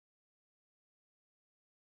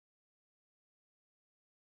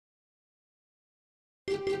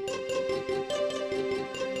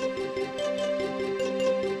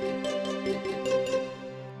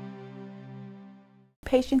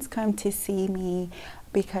Patients come to see me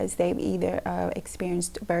because they've either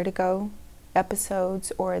experienced vertigo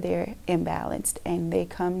episodes or they're imbalanced, and they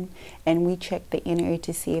come and we check the inner ear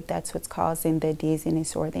to see if that's what's causing the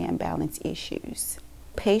dizziness or the imbalance issues.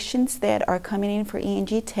 Patients that are coming in for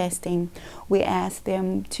ENG testing, we ask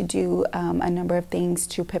them to do a number of things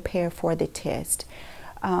to prepare for the test.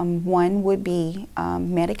 One would be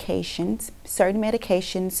medications. Certain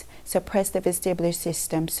medications suppress the vestibular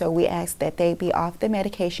system, so we ask that they be off the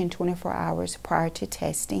medication 24 hours prior to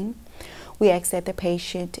testing. We ask that the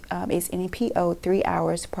patient is in a PO 3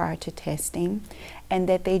 hours prior to testing, and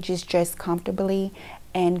that they just dress comfortably.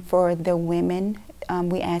 And for the women,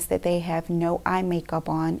 we ask that they have no eye makeup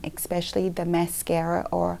on, especially the mascara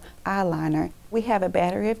or eyeliner. We have a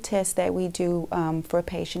battery of tests that we do for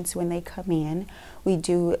patients when they come in. We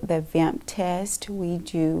do the VEMP test, we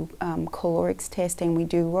do calorics testing, we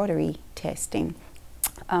do rotary testing.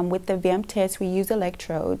 With the VEMP test, we use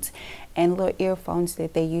electrodes and little earphones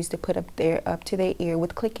that they use to put up to their ear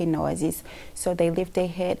with clicking noises, so they lift their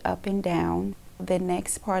head up and down. The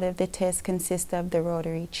next part of the test consists of the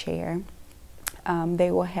rotary chair.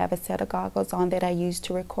 They will have a set of goggles on that I use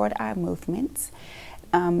to record eye movements.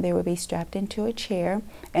 They will be strapped into a chair,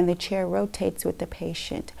 and the chair rotates with the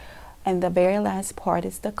patient. And the very last part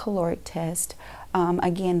is the caloric test.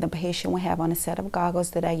 Again, the patient will have on a set of goggles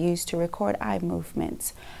that I use to record eye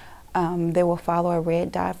movements. They will follow a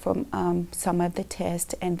red dot from some of the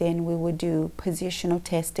tests, and then we will do positional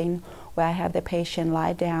testing, where I have the patient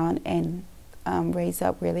lie down and raise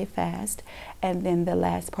up really fast. And then the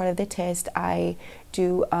last part of the test, I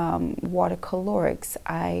do water calorics.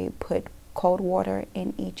 I put cold water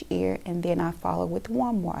in each ear, and then I follow with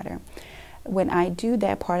warm water. When I do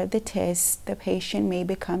that part of the test, the patient may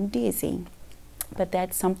become dizzy, but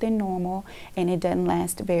that's something normal, and it doesn't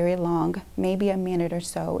last very long, maybe a minute or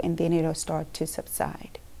so, and then it'll start to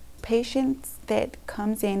subside. Patients that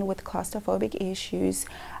comes in with claustrophobic issues,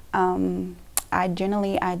 I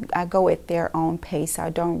generally go at their own pace. I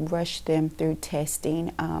don't rush them through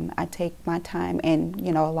testing. I take my time, and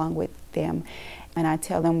along with them, and I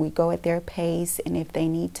tell them we go at their pace, and if they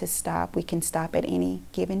need to stop, we can stop at any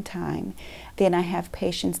given time. Then I have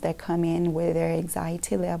patients that come in where their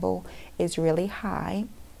anxiety level is really high,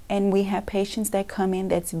 and we have patients that come in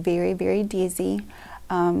that's very, very dizzy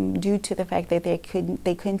due to the fact that they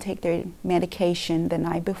couldn't take their medication the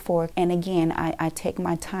night before. And again, I take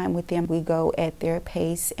my time with them. We go at their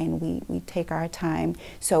pace, and we take our time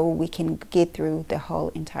so we can get through the whole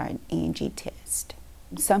entire ENG test.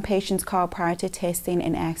 Some patients call prior to testing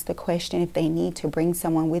and ask the question if they need to bring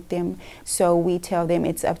someone with them. So we tell them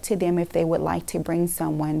it's up to them if they would like to bring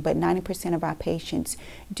someone, but 90% of our patients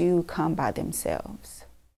do come by themselves.